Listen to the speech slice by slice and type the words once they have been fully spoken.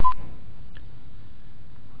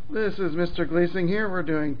This is Mr. Gleasing here. We're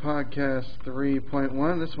doing podcast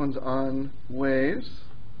 3.1. This one's on waves.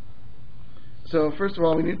 So first of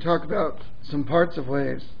all, we need to talk about some parts of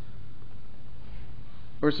waves,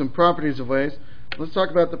 or some properties of waves. Let's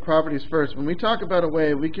talk about the properties first. When we talk about a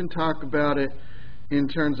wave, we can talk about it in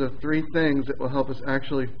terms of three things that will help us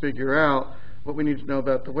actually figure out what we need to know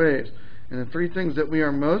about the waves. And the three things that we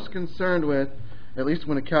are most concerned with, at least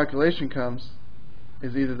when a calculation comes,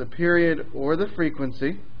 is either the period or the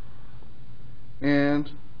frequency, and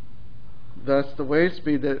thus the wave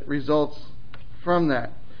speed that results from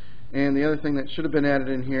that. And the other thing that should have been added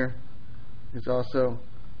in here is also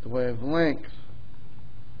the wavelength.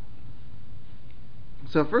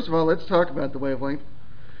 So first of all, let's talk about the wavelength.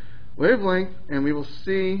 Wavelength, and we will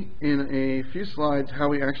see in a few slides how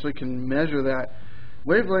we actually can measure that.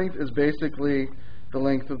 Wavelength is basically the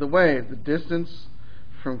length of the wave, the distance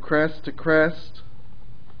from crest to crest,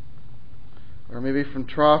 or maybe from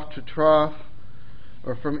trough to trough,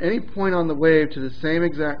 or from any point on the wave to the same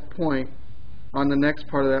exact point on the next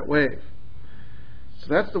part of that wave. So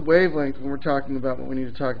that's the wavelength when we're talking about what we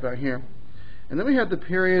need to talk about here. And then we have the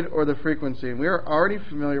period or the frequency. And we are already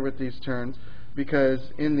familiar with these terms because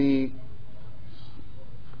in the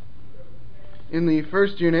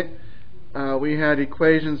first unit we had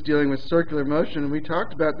equations dealing with circular motion, and we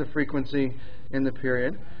talked about the frequency and the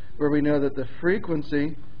period, where we know that the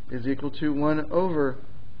frequency is equal to 1 over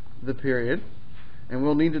the period. And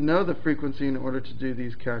we'll need to know the frequency in order to do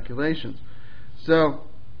these calculations. So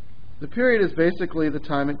the period is basically the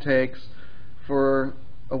time it takes for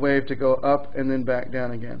a wave to go up and then back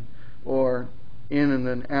down again, or in and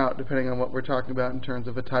then out, depending on what we're talking about in terms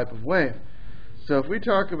of a type of wave. So if we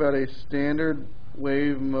talk about a standard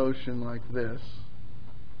wave motion like this,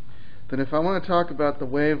 then if I want to talk about the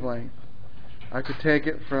wavelength, I could take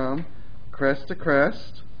it from crest to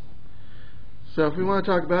crest. So if we want to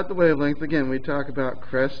talk about the wavelength, again, we talk about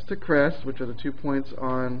crest to crest, which are the 2 points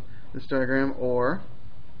on this diagram, or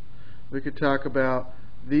we could talk about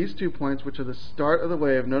these 2 points, which are the start of the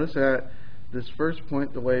wave. Notice that this first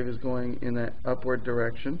point, the wave is going in that upward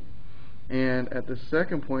direction, and at the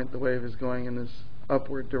second point, the wave is going in this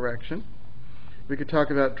upward direction. We could talk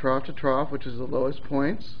about trough to trough, which is the lowest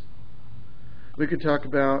points. We could talk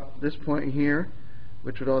about this point here,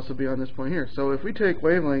 which would also be on this point here. So if we take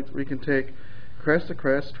wavelength, we can take crest to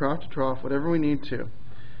crest, trough to trough, whatever we need to,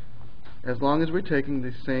 as long as we're taking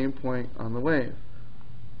the same point on the wave.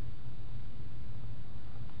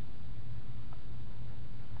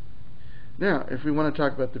 Now, if we want to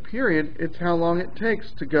talk about the period, it's how long it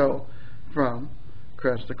takes to go from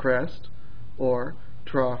crest to crest, or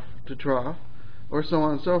trough to trough, or so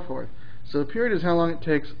on and so forth. So the period is how long it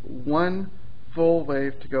takes one full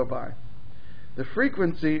wave to go by. The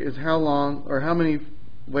frequency is how long, or how many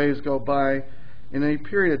waves go by in a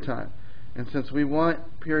period of time. And since we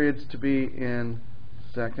want periods to be in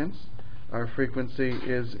seconds, our frequency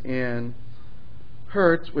is in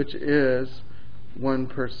hertz, which is 1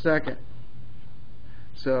 per second.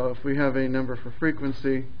 So if we have a number for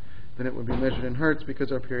frequency, then it would be measured in hertz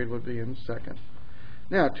because our period would be in seconds.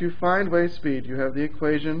 Now, to find wave speed, you have the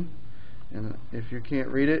equation, and if you can't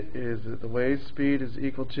read it, is that the wave speed is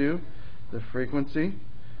equal to the frequency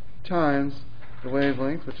times the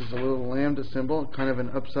wavelength, which is a little lambda symbol, kind of an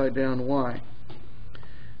upside down Y.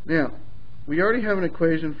 Now, we already have an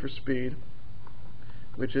equation for speed,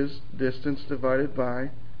 which is distance divided by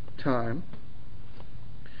time.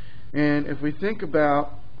 And if we think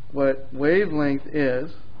about what wavelength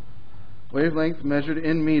is, wavelength measured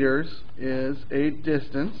in meters is a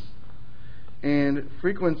distance, and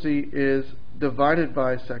frequency is divided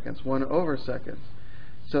by seconds, 1 over seconds.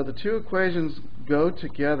 So the two equations go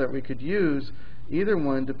together. We could use either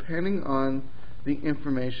one depending on the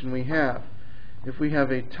information we have. If we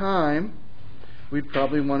have a time, we'd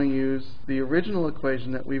probably want to use the original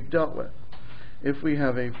equation that we've dealt with. If we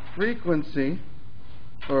have a frequency,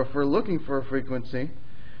 or if we're looking for a frequency,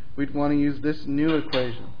 we'd want to use this new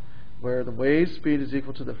equation, where the wave speed is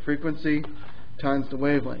equal to the frequency times the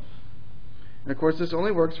wavelength. And of course, this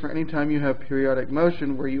only works for any time you have periodic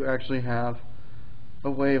motion where you actually have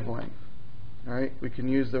a wavelength. Alright, we can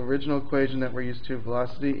use the original equation that we're used to,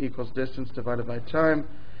 velocity equals distance divided by time,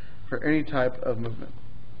 for any type of movement.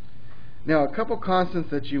 Now, a couple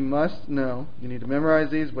constants that you must know. You need to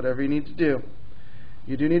memorize these, whatever you need to do.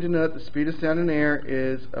 You do need to know that the speed of sound in air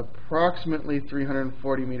is approximately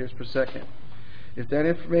 340 meters per second. If that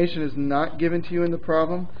information is not given to you in the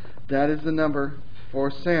problem, that is the number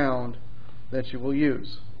for sound that you will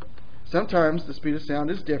use. Sometimes the speed of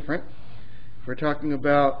sound is different. If we're talking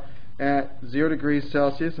about at 0 degrees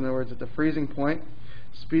Celsius, in other words at the freezing point,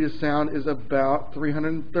 speed of sound is about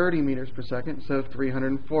 330 meters per second instead of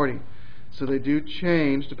 340. So they do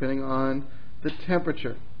change depending on the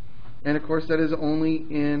temperature. And of course that is only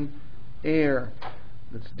in air.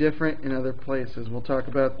 It's different in other places. We'll talk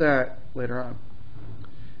about that later on.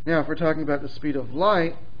 Now, if we're talking about the speed of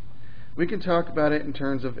light, we can talk about it in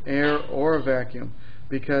terms of air or a vacuum,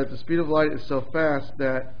 because the speed of light is so fast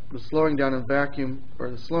that the slowing down in vacuum, or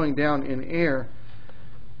the slowing down in air,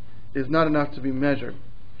 is not enough to be measured.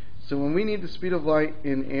 So when we need the speed of light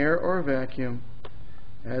in air or vacuum,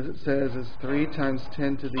 as it says, is 3 times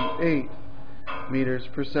 10 to the 8 meters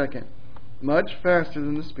per second, much faster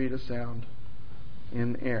than the speed of sound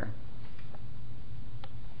in air.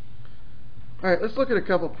 Alright, let's look at a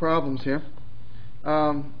couple problems here.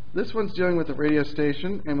 This one's dealing with a radio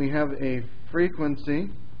station, and we have a frequency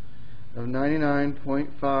of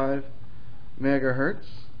 99.5 megahertz.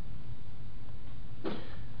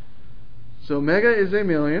 So mega is a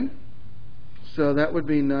million, so that would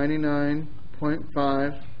be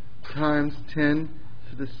 99.5 times 10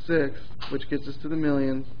 to the 6th, which gets us to the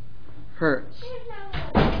millions, hertz.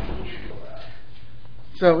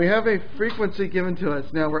 So we have a frequency given to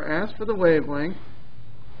us. Now we're asked for the wavelength,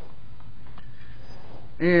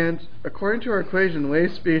 and according to our equation,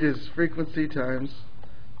 wave speed is frequency times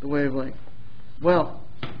the wavelength. Well,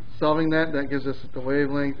 solving that gives us that the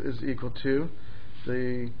wavelength is equal to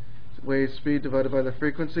the wave speed divided by the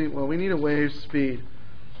frequency. Well, we need a wave speed.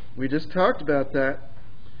 We just talked about that.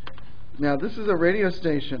 Now this is a radio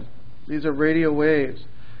station. These are radio waves.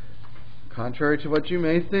 Contrary to what you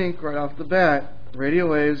may think right off the bat,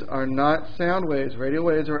 radio waves are not sound waves. Radio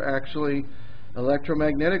waves are actually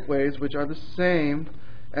electromagnetic waves, which are the same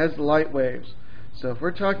as light waves. So if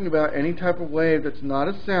we're talking about any type of wave that's not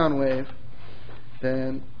a sound wave,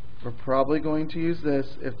 then we're probably going to use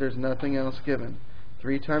this if there's nothing else given.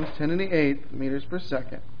 3 times 10 to the 8th meters per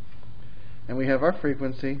second. And we have our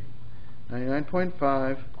frequency,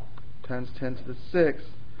 99.5 times 10 to the 6th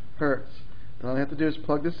hertz. And all I have to do is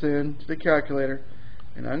plug this in to the calculator,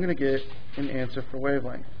 and I'm going to get an answer for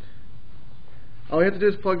wavelength. All you have to do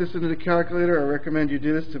is plug this into the calculator. I recommend you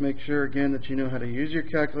do this to make sure, again, that you know how to use your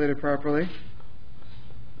calculator properly.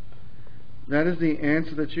 That is the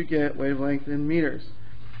answer that you get, wavelength in meters.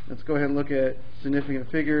 Let's go ahead and look at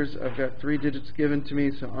significant figures. I've got 3 digits given to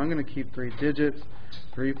me, so I'm going to keep 3 digits,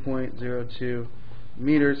 3.02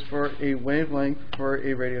 meters for a wavelength for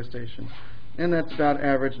a radio station. And that's about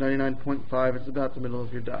average, 99.5. It's about the middle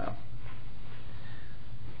of your dial.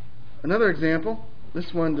 Another example,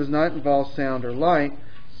 this one does not involve sound or light,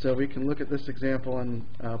 so we can look at this example and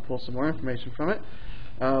pull some more information from it.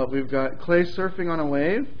 We've got Clay surfing on a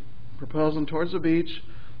wave, propelling towards the beach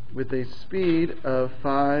with a speed of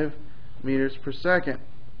 5 meters per second.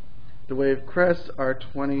 The wave crests are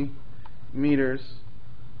 20 meters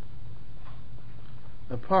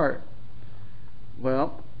apart.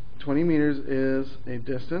 Well, 20 meters is a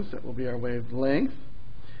distance. That will be our wavelength,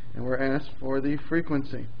 and we're asked for the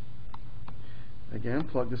frequency. Again,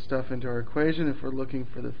 plug this stuff into our equation. If we're looking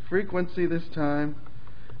for the frequency this time,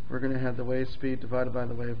 we're going to have the wave speed divided by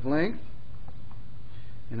the wavelength,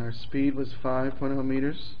 and our speed was 5.0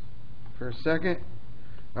 meters per second.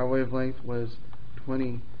 Our wavelength was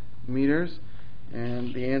 20 meters,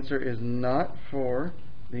 and the answer is not 4.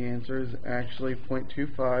 The answer is actually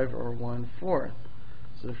 0.25 or 1/4.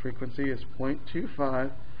 So the frequency is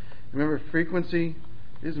 0.25. Remember, frequency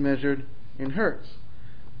is measured in hertz.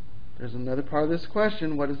 There's another part of this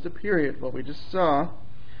question. What is the period? Well, we just saw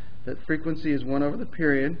that frequency is 1 over the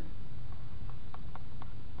period.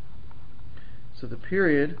 So the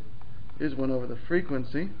period is 1 over the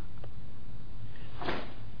frequency.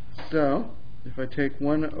 So if I take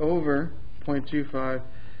 1 over 0.25,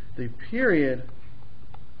 the period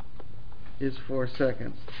is 4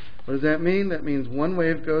 seconds. What does that mean? That means one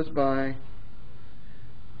wave goes by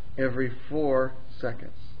every 4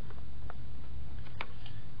 seconds.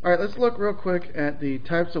 Alright, let's look real quick at the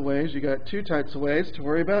types of waves. You got 2 types of waves to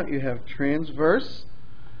worry about. You have transverse,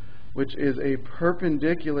 which is a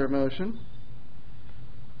perpendicular motion,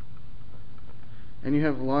 and you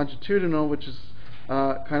have longitudinal, which is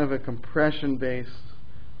kind of a compression based.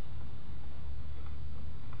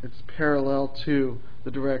 It's parallel to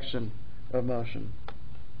the direction of motion.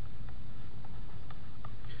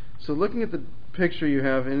 So looking at the picture you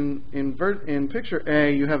have, in picture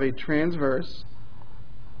A, you have a transverse,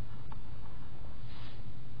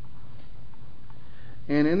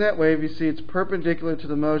 and in that wave you see it's perpendicular to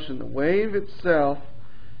the motion. The wave itself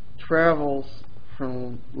travels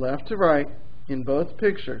from left to right in both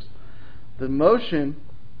pictures. The motion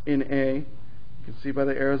in A, you can see by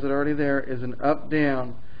the arrows that are already there, is an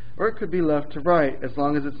up-down. or it could be left to right, as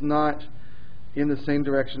long as it's not in the same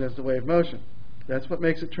direction as the wave motion. That's what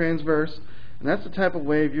makes it transverse, and that's the type of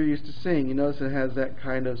wave you're used to seeing. You notice it has that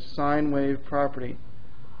kind of sine wave property.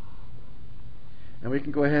 And we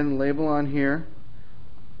can go ahead and label on here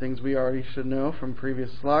things we already should know from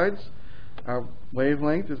previous slides. Our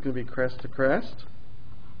wavelength is going to be crest to crest.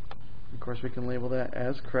 Of course, we can label that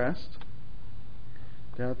as crest.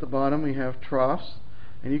 Down at the bottom we have troughs,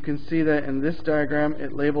 and you can see that in this diagram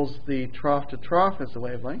it labels the trough to trough as the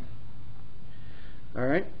wavelength.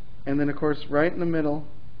 Alright, and then of course right in the middle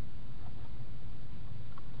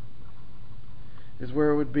is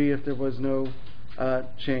where it would be if there was no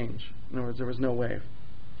change. In other words, there was no wave.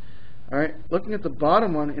 Alright, looking at the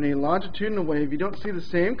bottom one, in a longitudinal wave you don't see the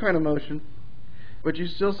same kind of motion, but you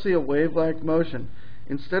still see a wave-like motion.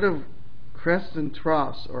 Instead of crests and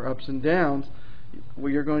troughs or ups and downs,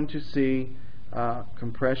 you're going to see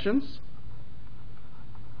compressions,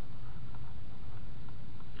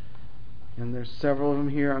 and there's several of them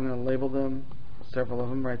here. I'm going to label them, several of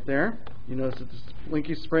them right there. You notice that the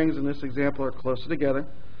slinky springs in this example are closer together.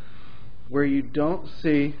 Where you don't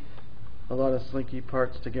see a lot of slinky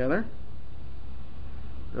parts together,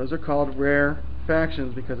 those are called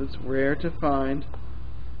rarefactions, because it's rare to find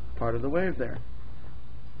part of the wave there.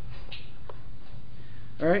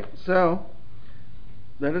 Alright, so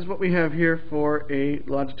that is what we have here for a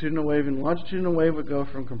longitudinal wave. And longitudinal wave would go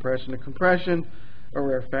from compression to compression, or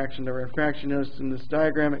rarefaction to rarefaction. Notice in this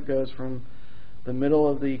diagram it goes from the middle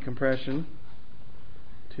of the compression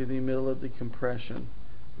to the middle of the compression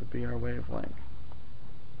would be our wavelength.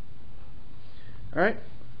 Alright,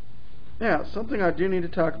 now something I do need to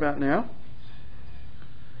talk about now.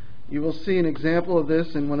 You will see an example of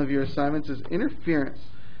this in one of your assignments is interference.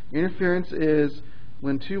 Interference is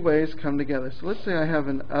when two waves come together. So let's say I have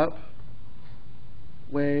an up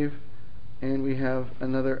wave and we have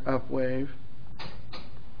another up wave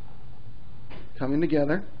coming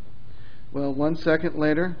together. Well, 1 second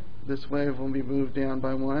later this wave will be moved down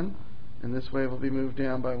by 1, and this wave will be moved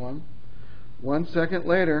down by 1. 1 second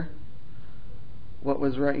later, what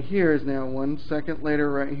was right here is now 1 second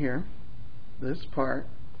later right here. This part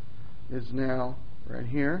is now right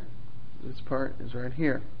here. This part is right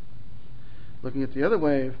here. Looking at the other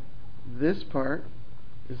wave, this part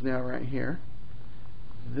is now right here.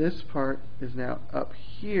 This part is now up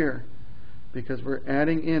here, because we're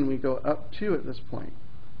adding in, we go up 2 at this point,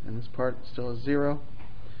 and this part still is 0.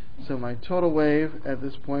 So my total wave at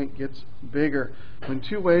this point gets bigger. When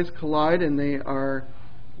two waves collide and they are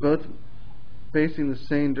both facing the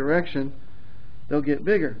same direction, they'll get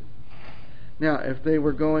bigger. Now, if they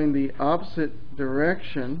were going the opposite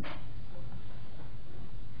direction,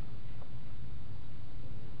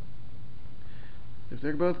 if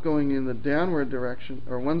they're both going in the downward direction,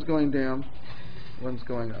 or one's going down, one's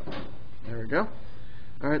going up. There we go.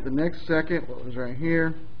 Alright, the next second, what was right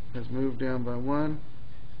here, has moved down by 1.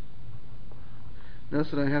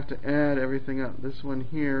 Notice that I have to add everything up. This one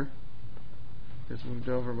here has moved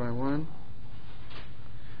over by 1.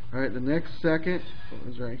 Alright, the next second, what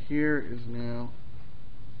was right here, is now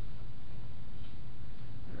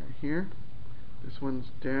right here. This one's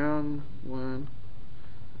down 1.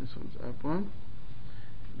 This one's up 1.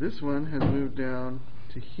 This one has moved down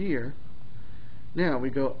to here. Now we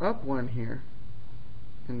go up 1 here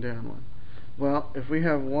and down 1. Well, if we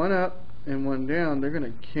have one up and one down, they're going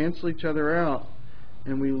to cancel each other out,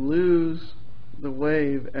 and we lose the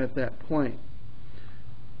wave at that point.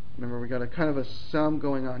 Remember, we got a kind of a sum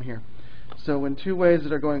going on here. So when two waves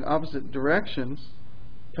that are going opposite directions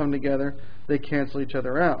come together, they cancel each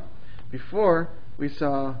other out. Before, we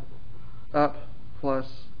saw up plus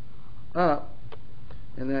up,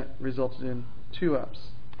 and that resulted in 2 ups.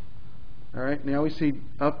 Alright, now we see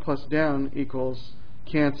up plus down equals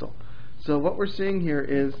cancel. So what we're seeing here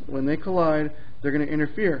is when they collide, they're going to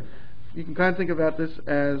interfere. You can kind of think about this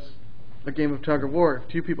as a game of tug of war. If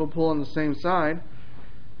two people pull on the same side,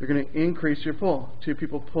 you're going to increase your pull. Two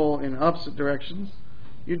people pull in opposite directions,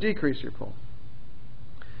 you decrease your pull.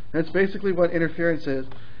 That's basically what interference is.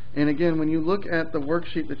 And again, when you look at the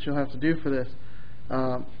worksheet that you'll have to do for this,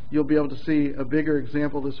 you'll be able to see a bigger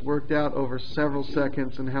example of this worked out over several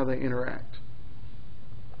seconds and how they interact.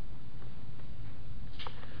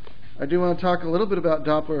 I do want to talk a little bit about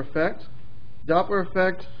Doppler effect. Doppler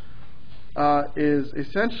effect is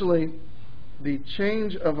essentially the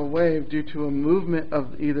change of a wave due to a movement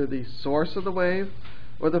of either the source of the wave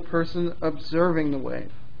or the person observing the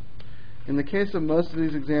wave. In the case of most of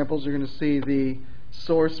these examples, you're going to see the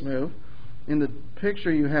source move. In the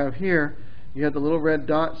picture you have here, you have the little red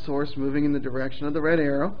dot source moving in the direction of the red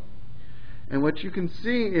arrow. And what you can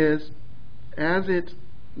see is, as it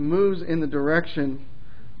moves in the direction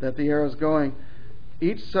that the arrow is going,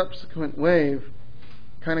 each subsequent wave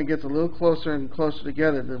kind of gets a little closer and closer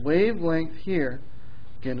together. The wavelength here,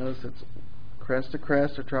 again, notice it's crest to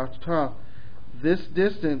crest or trough to trough. This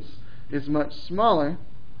distance is much smaller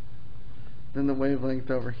than the wavelength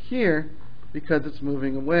over here because it's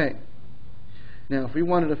moving away. Now, if we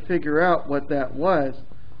wanted to figure out what that was,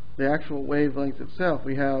 the actual wavelength itself,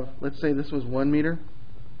 we have, let's say this was 1 meter.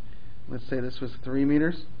 Let's say this was 3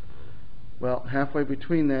 meters. Well, halfway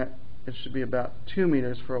between that, it should be about 2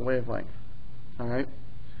 meters for a wavelength. Alright?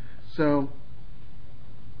 So,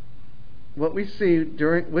 what we see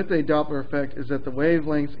with a Doppler effect is that the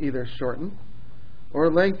wavelengths either shorten or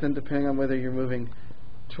lengthen depending on whether you're moving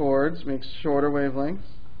towards, makes shorter wavelengths,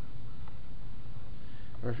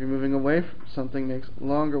 or if you're moving away from something, makes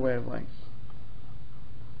longer wavelengths.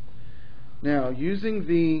 Now, using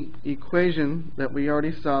the equation that we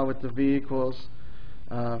already saw with the V equals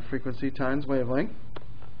frequency times wavelength,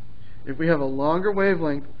 if we have a longer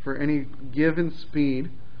wavelength for any given speed,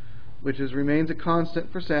 which remains a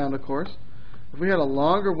constant for sound, of course, if we had a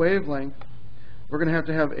longer wavelength, we're going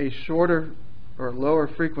to have a shorter or lower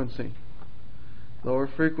frequency. Lower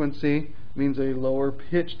frequency means a lower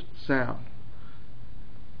pitched sound.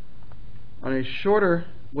 On a shorter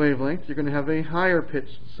wavelength, you're going to have a higher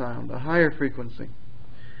pitched sound, a higher frequency.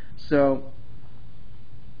 So,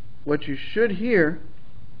 what you should hear,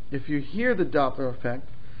 if you hear the Doppler effect,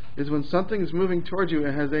 is when something is moving towards you,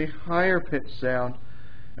 it has a higher pitched sound,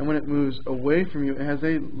 and when it moves away from you, it has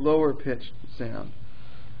a lower pitched sound.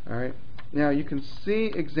 Alright? Now, you can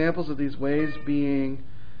see examples of these waves being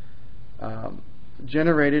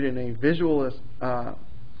generated in a visual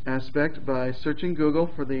aspect by searching Google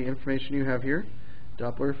for the information you have here,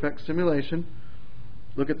 Doppler effect simulation.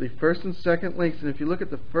 Look at the first and second links, and if you look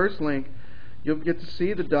at the first link, you'll get to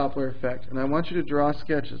see the Doppler effect. And I want you to draw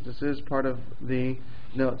sketches. This is part of the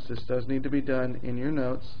notes. This does need to be done in your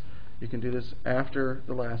notes. You can do this after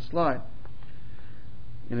the last slide.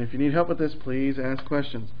 And if you need help with this, please ask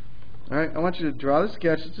questions. Alright, I want you to draw the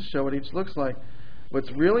sketches to show what each looks like.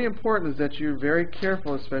 What's really important is that you're very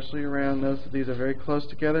careful, especially around those. These are very close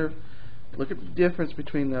together. Look at the difference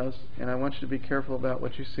between those, and I want you to be careful about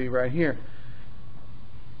what you see right here.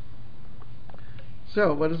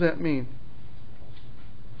 So, what does that mean?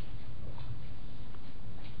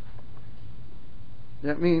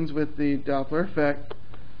 That means with the Doppler effect,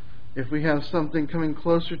 if we have something coming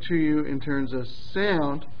closer to you in terms of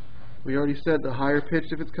sound, we already said the higher pitch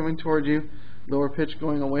if it's coming toward you, lower pitch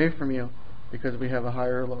going away from you, because we have a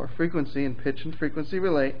higher or lower frequency, and pitch and frequency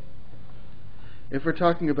relate. If we're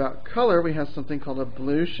talking about color, we have something called a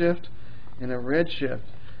blue shift and a red shift.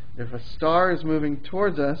 If a star is moving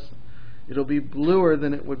towards us, it'll be bluer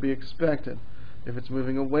than it would be expected. If it's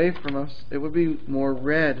moving away from us, it would be more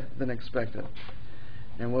red than expected.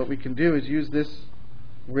 And what we can do is use this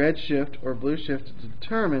red shift or blue shift to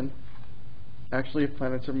determine actually if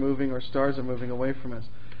planets are moving or stars are moving away from us.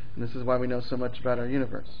 And this is why we know so much about our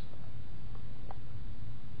universe.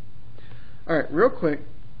 Alright, real quick,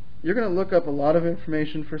 you're going to look up a lot of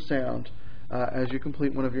information for sound as you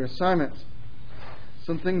complete one of your assignments.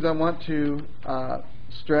 Some things I want to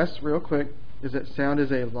stress real quick is that sound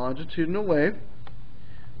is a longitudinal wave,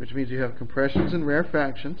 which means you have compressions and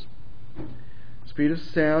rarefactions. Speed of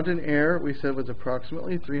sound in air, we said, was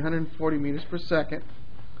approximately 340 meters per second.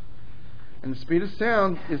 And the speed of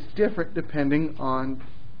sound is different depending on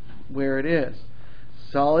where it is.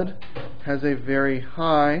 Solid has a very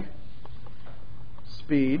high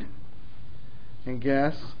speed, and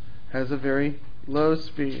gas has a very low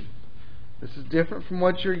speed. This is different from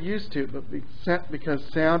what you're used to, but because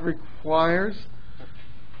sound requires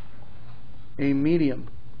a medium.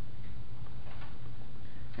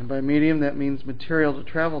 And by medium, that means material to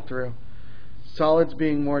travel through. Solids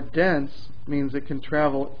being more dense means it can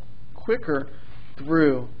travel quicker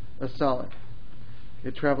through a solid.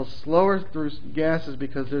 It travels slower through gases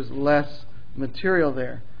because there's less material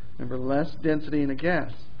there. Remember, less density in a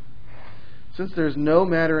gas. Since there's no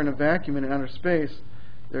matter in a vacuum in outer space,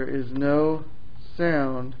 there is no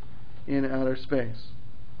sound in outer space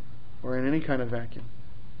or in any kind of vacuum.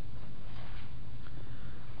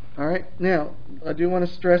 Alright, now, I do want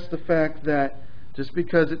to stress the fact that just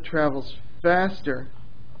because it travels faster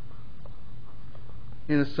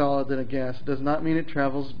in a solid than a gas, it does not mean it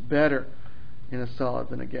travels better in a solid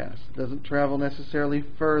than a gas. It doesn't travel necessarily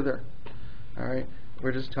further. Alright,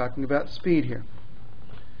 we're just talking about speed here.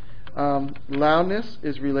 Loudness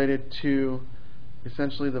is related to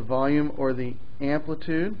essentially the volume or the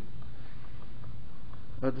amplitude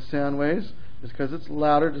of the sound waves. Just because it's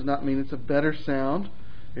louder does not mean it's a better sound.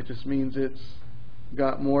 It just means it's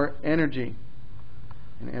got more energy.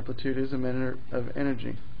 And amplitude is a measure of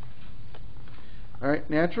energy. Alright,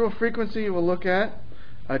 natural frequency we'll look at.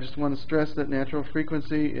 I just want to stress that natural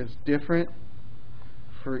frequency is different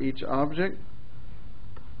for each object.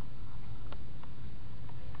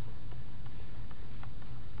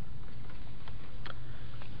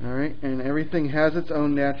 Alright, and everything has its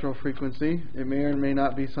own natural frequency. It may or may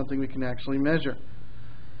not be something we can actually measure.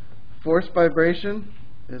 Force vibration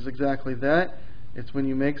is exactly that. It's when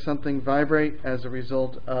you make something vibrate as a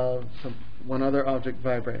result of one other object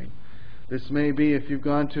vibrating. This may be if you've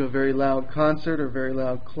gone to a very loud concert or very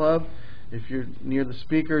loud club. If you're near the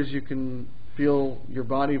speakers, you can feel your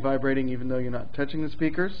body vibrating even though you're not touching the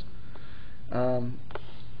speakers.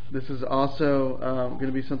 This is also going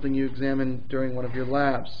to be something you examine during one of your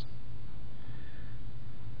labs.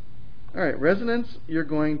 Alright, resonance you're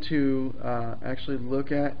going to actually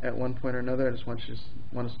look at one point or another. I just want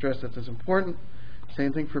to stress that it's important.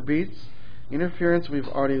 Same thing for beats. Interference we've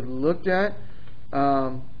already looked at.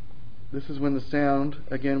 This is when the sound,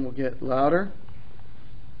 again, will get louder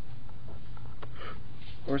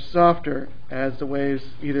or softer as the waves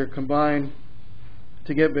either combine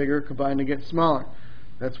to get bigger, combine to get smaller.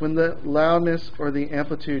 That's when the loudness or the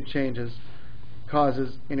amplitude changes,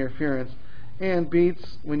 causes interference. And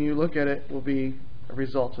beats, when you look at it, will be a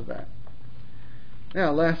result of that.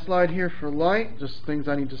 Now, last slide here for light, just things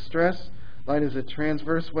I need to stress. Light is a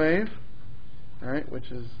transverse wave, alright,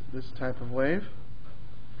 which is this type of wave.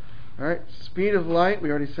 Alright, speed of light, we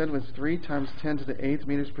already said, was 3 times 10 to the 8th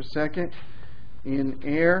meters per second in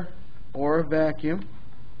air or a vacuum.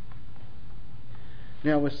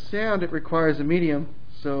 Now, with sound, it requires a medium,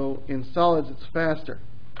 so in solids, it's faster.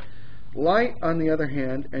 Light, on the other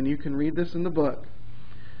hand, and you can read this in the book,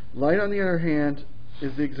 light, on the other hand,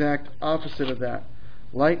 is the exact opposite of that.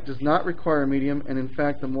 Light does not require a medium, and in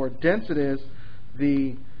fact, the more dense it is,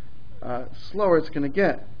 the slower it's going to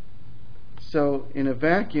get. So, in a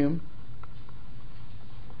vacuum,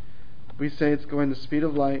 we say it's going the speed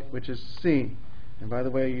of light, which is c. And by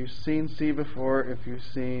the way, you've seen c before if you've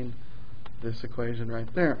seen this equation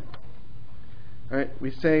right there. Alright,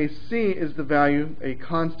 we say c is the value, a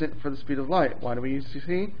constant for the speed of light. Why do we use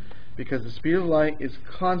c? Because the speed of light is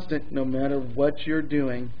constant no matter what you're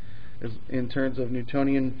doing in terms of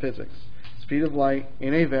Newtonian physics. Speed of light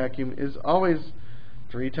in a vacuum is always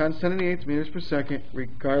 3 times 10 to the 8th meters per second,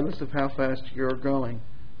 regardless of how fast you're going.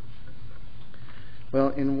 Well,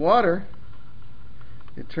 in water,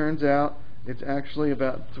 it turns out it's actually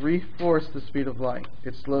about 3/4 the speed of light.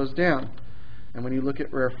 It slows down. And when you look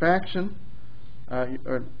at rarefaction, when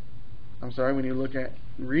you look at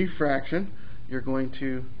refraction, you're going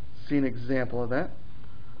to see an example of that.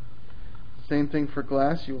 Same thing for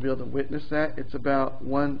glass, you'll be able to witness that. It's about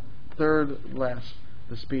 1/3 less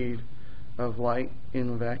the speed of light in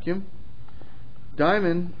a vacuum.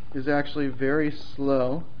 Diamond is actually very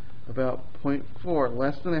slow, about 0.4,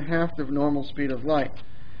 less than a half the normal speed of light.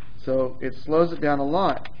 So it slows it down a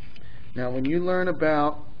lot. Now when you learn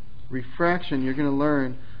about refraction, you're going to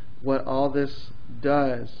learn what all this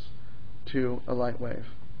does to a light wave.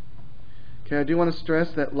 Okay, I do want to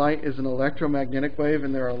stress that light is an electromagnetic wave,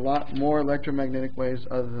 and there are a lot more electromagnetic waves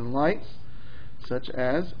other than lights, such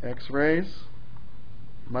as X-rays,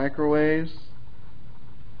 microwaves.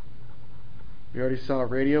 We already saw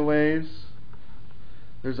radio waves.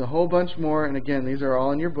 There's a whole bunch more, and again, these are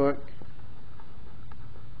all in your book,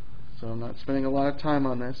 so I'm not spending a lot of time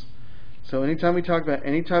on this. So anytime we talk about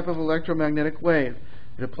any type of electromagnetic wave,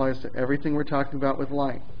 it applies to everything we're talking about with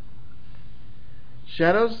light.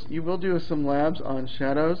 Shadows, you will do some labs on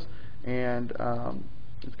shadows, and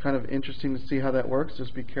it's kind of interesting to see how that works.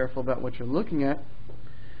 Just be careful about what you're looking at.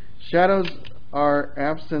 Shadows are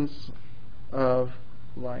absence of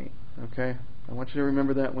light, okay? I want you to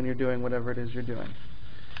remember that when you're doing whatever it is you're doing.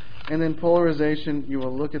 And then polarization, you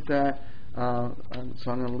will look at that, so I'm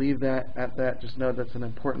going to leave that at that. Just know that's an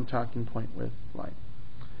important talking point with light.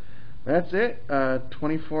 That's it,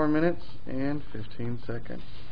 24 minutes and 15 seconds.